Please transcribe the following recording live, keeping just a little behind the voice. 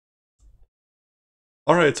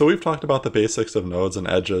All right, so we've talked about the basics of nodes and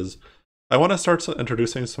edges. I want to start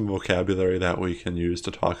introducing some vocabulary that we can use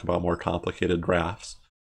to talk about more complicated graphs.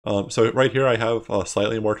 So right here I have a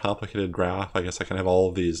slightly more complicated graph. I guess I can have all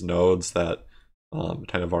of these nodes that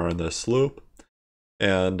kind of are in this loop.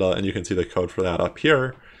 And you can see the code for that up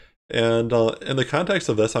here. And in the context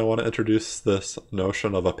of this, I want to introduce this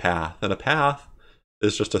notion of a path. And a path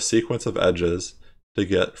is just a sequence of edges to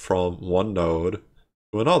get from one node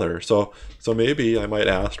to another. So maybe I might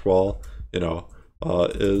ask, well,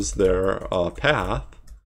 is there a path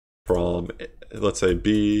from, let's say,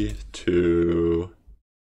 B to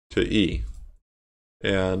E?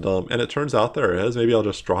 And it turns out there is. Maybe I'll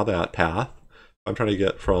just draw that path. I'm trying to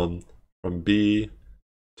get from B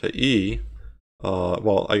to E.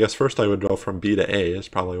 Well, I guess first I would go from B to A is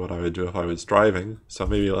probably what I would do if I was driving. So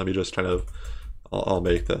maybe let me just kind of, I'll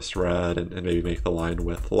make this red and maybe make the line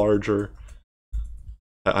width larger.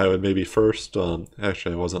 I would maybe first,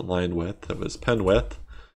 actually it wasn't line width, it was pen width.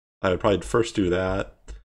 I would probably first do that.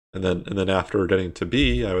 And then after getting to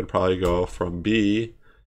B, I would probably go from B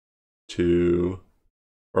to,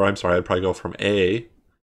 or I'm sorry, I'd probably go from A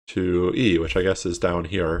to E, which I guess is down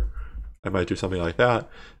here. I might do something like that.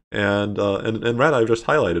 And in red, I've just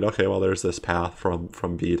highlighted, okay, well, there's this path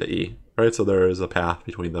from B to E, right? So there is a path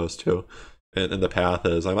between those two. And the path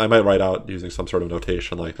is, I might write out using some sort of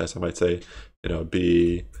notation like this. I might say,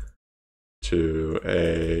 B to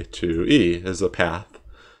A to E is a path.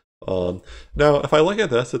 Now, if I look at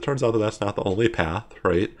this, it turns out that that's not the only path,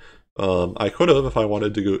 right? I could have, if I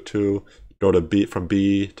wanted to go to B, from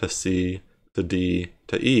B to C to D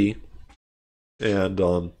to E. And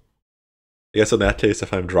I guess in that case,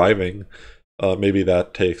 if I'm driving, maybe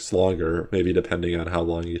that takes longer, maybe depending on how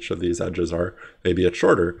long each of these edges are, maybe it's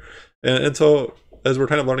shorter. And so as we're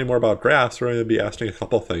kind of learning more about graphs, we're going to be asking a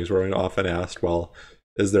couple things. We're going to often ask, well,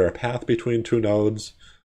 is there a path between two nodes?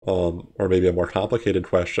 Or maybe a more complicated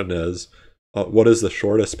question is, what is the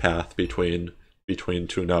shortest path between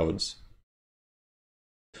two nodes?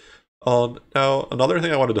 Now, another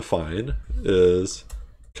thing I want to define is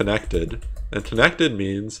connected. And connected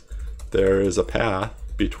means there is a path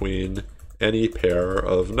between any pair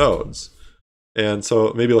of nodes. And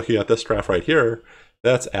so maybe looking at this graph right here,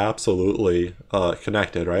 that's absolutely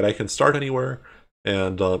connected, right? I can start anywhere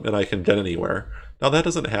and I can get anywhere. Now that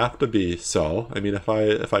doesn't have to be so. I mean, if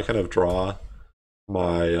I kind of draw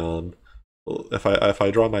my if I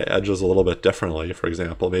draw my edges a little bit differently, for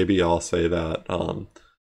example, maybe I'll say that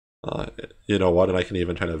you know what, and I can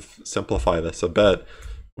even kind of simplify this a bit.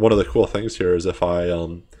 One of the cool things here is if I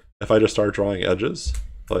just start drawing edges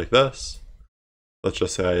like this, let's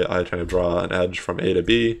just say I kind of draw an edge from A to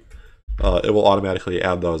B, it will automatically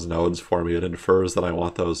add those nodes for me. It infers that I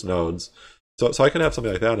want those nodes. So I could have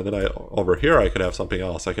something like that, and then over here I could have something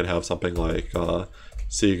else. I could have something like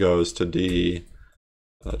C goes to D,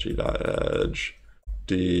 G dot edge,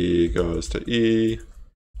 D goes to E,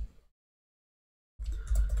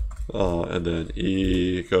 and then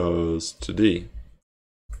E goes to D.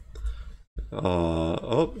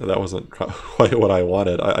 Oh, that wasn't quite what I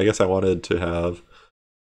wanted. I guess I wanted to have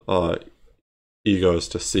E goes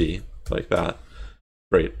to C, like that.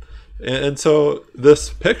 Great. And so this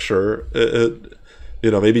picture,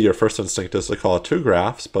 maybe your first instinct is to call it two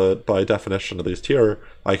graphs, but by definition, at least here,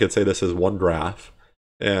 I could say this is one graph,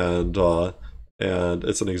 and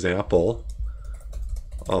it's an example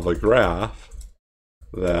of a graph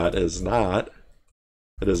that is not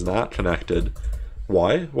connected.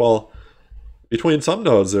 Why? Well, between some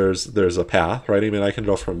nodes, there's a path, right? I mean, I can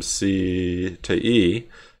go from C to E,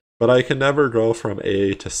 but I can never go from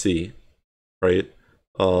A to C, right?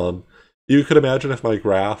 You could imagine if my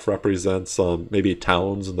graph represents maybe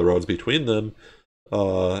towns and the roads between them,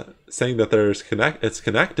 saying that it's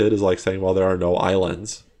connected is like saying, well, there are no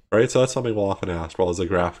islands, right? So that's something we'll often ask. Well, is the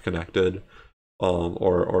graph connected,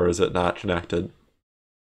 or is it not connected?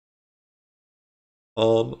 A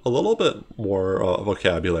little bit more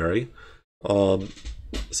vocabulary.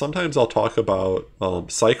 Sometimes I'll talk about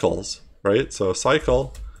cycles, right? So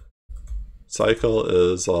cycle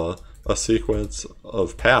is a sequence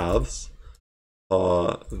of paths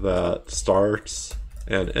that starts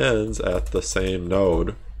and ends at the same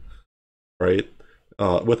node, right?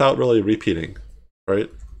 Without really repeating, right?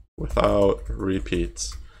 Without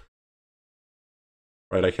repeats,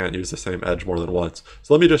 right? I can't use the same edge more than once.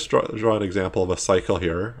 So let me just draw an example of a cycle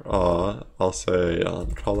here. I'll say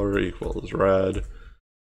color equals red,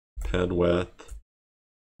 pen width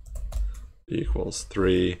equals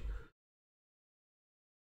 3.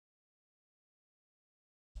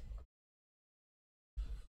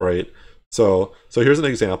 Right? So here's an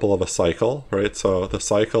example of a cycle, right? So the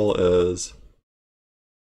cycle is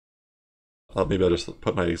maybe I'll just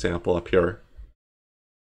put my example up here.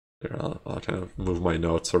 Here, I'll kind of move my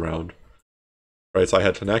notes around. Right, so I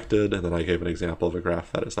had connected, and then I gave an example of a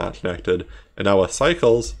graph that is not connected. And now with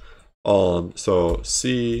cycles, so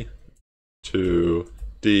C to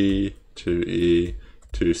D to E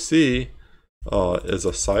to C is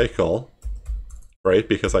a cycle, right?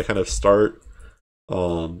 Because I kind of start,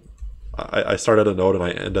 I start at a node and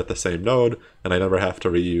I end at the same node, and I never have to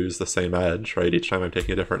reuse the same edge, right? Each time I'm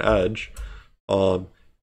taking a different edge.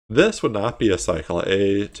 This would not be a cycle.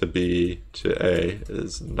 A to B to A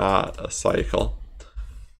is not a cycle.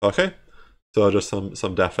 Okay, so just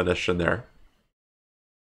some definition there.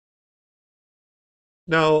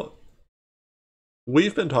 Now,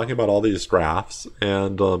 we've been talking about all these graphs,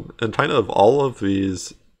 and kind of all of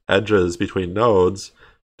these edges between nodes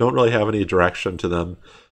don't really have any direction to them.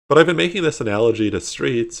 But I've been making this analogy to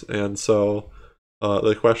streets, and so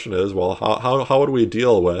the question is, well, how would we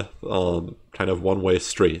deal with kind of one-way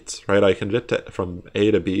streets, right? I can get from A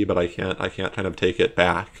to B, but I can't kind of take it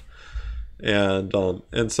back. And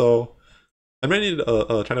so I'm going to need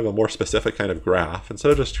a kind of a more specific kind of graph.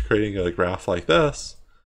 Instead of just creating a graph like this,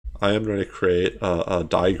 I am going to create a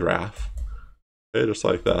digraph, okay, just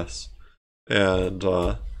like this. And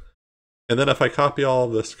then if I copy all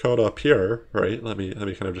of this code up here, right? Let me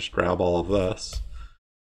kind of just grab all of this,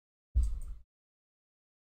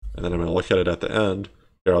 and then I'm going to look at it at the end.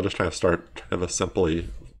 Here, I'll just try to start kind of a simply,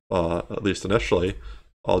 at least initially.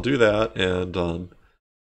 I'll do that, and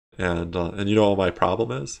you know what my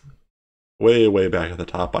problem is? Way back at the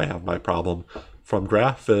top, I have my problem. From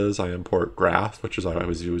graph viz, I import graph, which is what I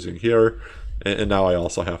was using here, and now I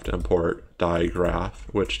also have to import digraph,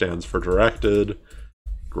 which stands for directed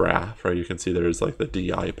graph, right? You can see there's like the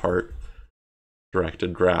DI part,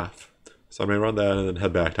 directed graph. So I'm going to run that and then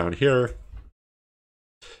head back down here.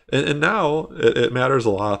 And now it matters a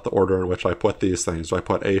lot the order in which I put these things. Do I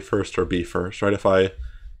put A first or B first, right?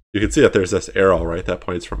 You can see that there's this arrow, right, that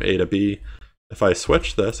points from A to B. If I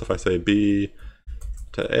switch this, if I say B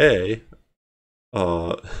to A,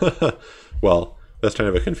 well, that's kind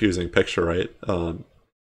of a confusing picture, right?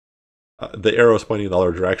 The arrow is pointing in the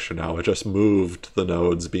other direction now. It just moved the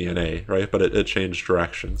nodes B and A, right? But it changed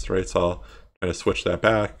directions, right? So I'll kind of switch that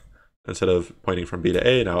back. Instead of pointing from B to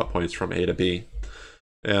A, now it points from A to B.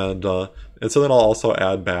 And so then I'll also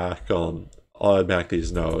add back,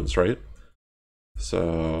 these nodes, right?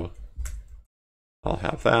 So I'll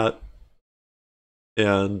have that.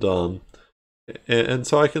 And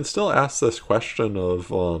so I can still ask this question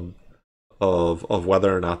of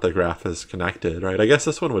whether or not the graph is connected, right? I guess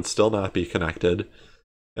this one would still not be connected.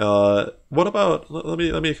 What about, let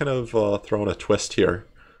me kind of throw in a twist here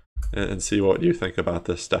and see what you think about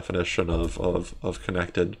this definition of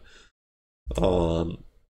connected.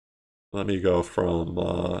 Let me go from,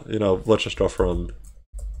 let's just go from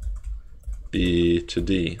B to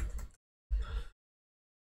D.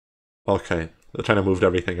 Okay, I kind of moved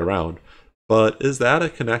everything around. But is that a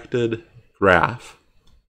connected graph?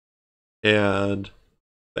 And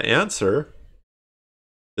the answer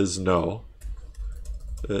is no.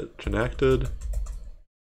 It connected?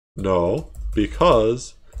 No,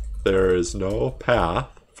 because there is no path,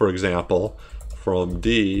 for example, from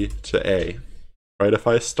D to A. Right? If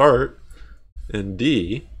I start in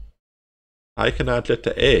D, I cannot get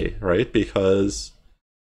to A, right? Because,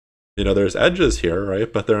 there's edges here,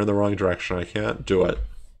 right? But they're in the wrong direction. I can't do it.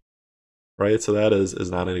 Right? So that is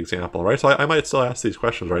not an example, right? So I might still ask these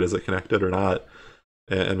questions, right? Is it connected or not?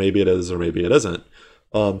 And maybe it is or maybe it isn't.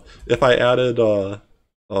 If I added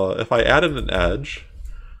an edge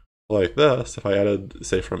like this, if I added,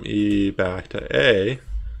 say, from E back to A,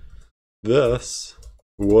 this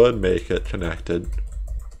would make it connected,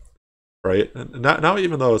 right? And now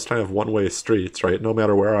even though it's kind of one-way streets, right? No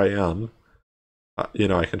matter where I am,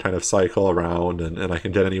 I can kind of cycle around and I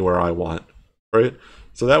can get anywhere I want, right?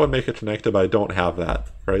 So that would make it connected, but I don't have that,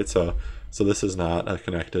 right? So this is not a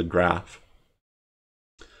connected graph.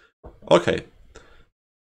 Okay.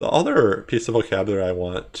 The other piece of vocabulary I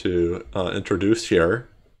want to introduce here,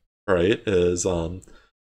 right, is I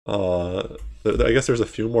guess there's a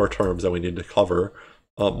few more terms that we need to cover.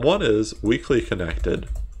 One is weakly connected.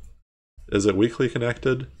 Is it weakly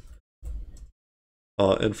connected?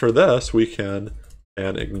 And for this, we can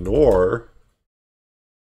ignore.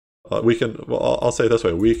 I'll say it this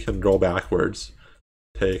way: we can go backwards,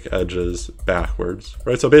 take edges backwards,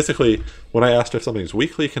 right? So basically, when I asked if something's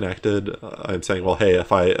weakly connected, I'm saying, well, hey,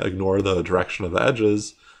 if I ignore the direction of the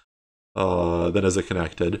edges, then is it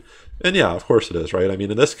connected? And yeah, of course it is, right? I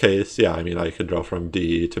mean, in this case, yeah, I mean, I could go from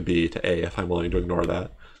D to B to A if I'm willing to ignore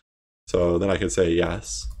that. So then I can say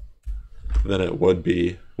yes. then it would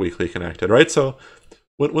be weakly connected, right? So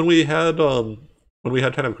when we had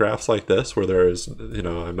kind of graphs like this where there's,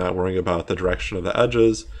 I'm not worrying about the direction of the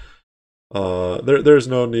edges, there's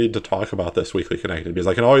no need to talk about this weakly connected because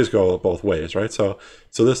I can always go both ways, right? So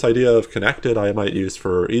this idea of connected I might use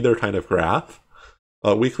for either kind of graph.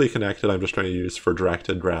 Weakly connected I'm just trying to use for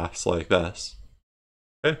directed graphs like this.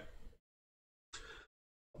 Okay.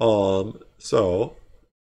 So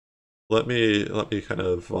let me kind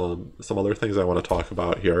of some other things I want to talk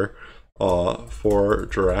about here. For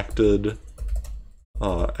directed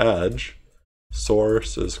edge,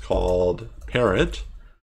 source is called parent,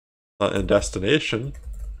 and destination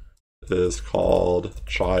is called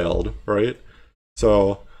child, right?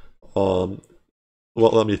 So, well,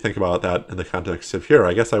 let me think about that in the context of here.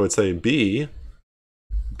 I guess I would say B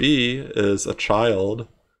is a child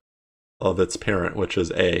of its parent, which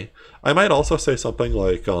is A. I might also say something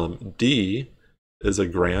like D is a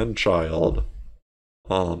grandchild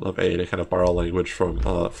of A, to kind of borrow language from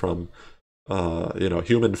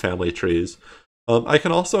human family trees. I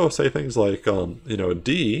can also say things like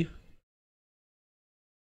D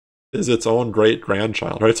is its own great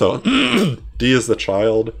grandchild, right? So D is the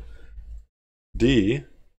child. D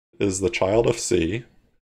is the child of C,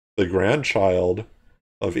 the grandchild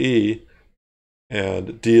of E,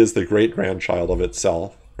 and D is the great-grandchild of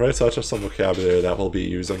itself, right? So that's just some vocabulary that we'll be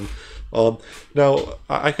using. Now,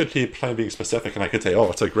 I could keep kind of being specific, and I could say, oh,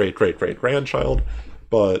 it's a great-great-great-grandchild,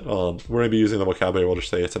 but we're going to be using the vocabulary. We'll just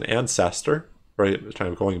say it's an ancestor, right?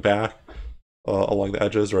 Kind of going back along the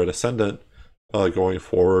edges, or a descendant going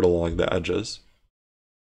forward along the edges.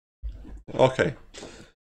 Okay.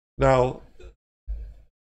 Now,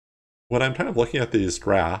 when I'm kind of looking at these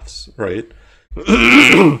graphs, right,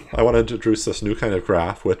 I want to introduce this new kind of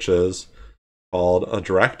graph, which is called a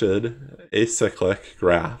directed acyclic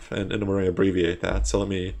graph, and we're going to abbreviate that. So let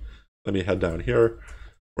me head down here.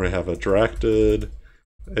 We're going to have a directed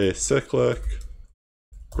acyclic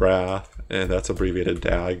graph, and that's abbreviated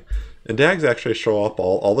DAG. And DAGs actually show up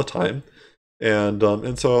all the time, and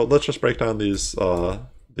so let's just break down these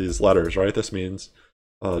letters, right? This means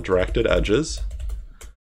directed edges.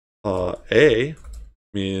 A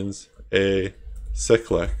means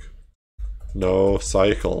acyclic, no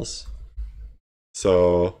cycles.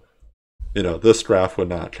 So, this graph would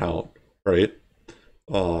not count, right?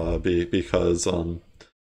 Because,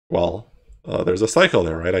 there's a cycle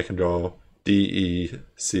there, right? I can go D, E,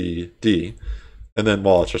 C, D. And then,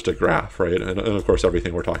 it's just a graph, right? And of course,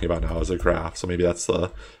 everything we're talking about now is a graph. So maybe that's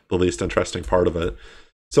the least interesting part of it.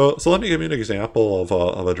 So let me give you an example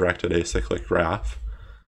of a directed acyclic graph.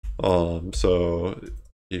 So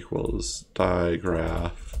equals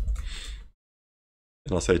digraph,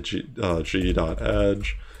 and I'll say g dot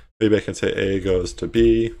edge. Maybe I can say A goes to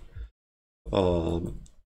B.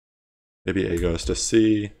 Maybe A goes to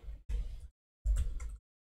C.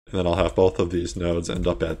 And then I'll have both of these nodes end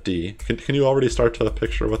up at D. Can you already start to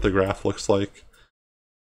picture what the graph looks like?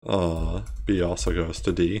 B also goes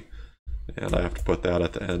to D. And I have to put that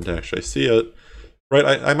at the end to actually see it. Right,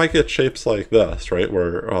 I might get shapes like this, right,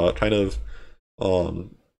 where kind of,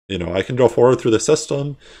 I can go forward through the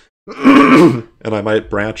system, and I might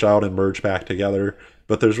branch out and merge back together,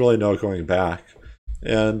 but there's really no going back.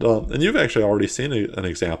 And you've actually already seen an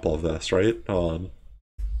example of this, right?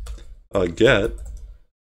 Get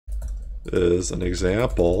is an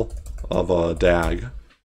example of a DAG,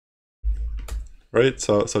 right?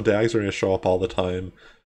 So DAGs are going to show up all the time,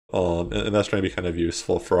 and that's going to be kind of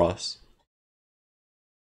useful for us.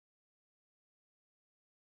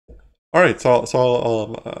 All right, so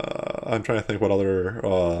I'm trying to think what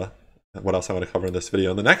else I want to cover in this video.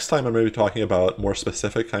 And the next time I'm going to be talking about more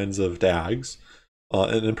specific kinds of DAGs,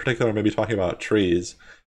 and in particular I'm going to be talking about trees.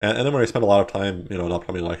 And then we're going to spend a lot of time, in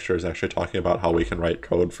upcoming lectures actually talking about how we can write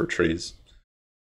code for trees.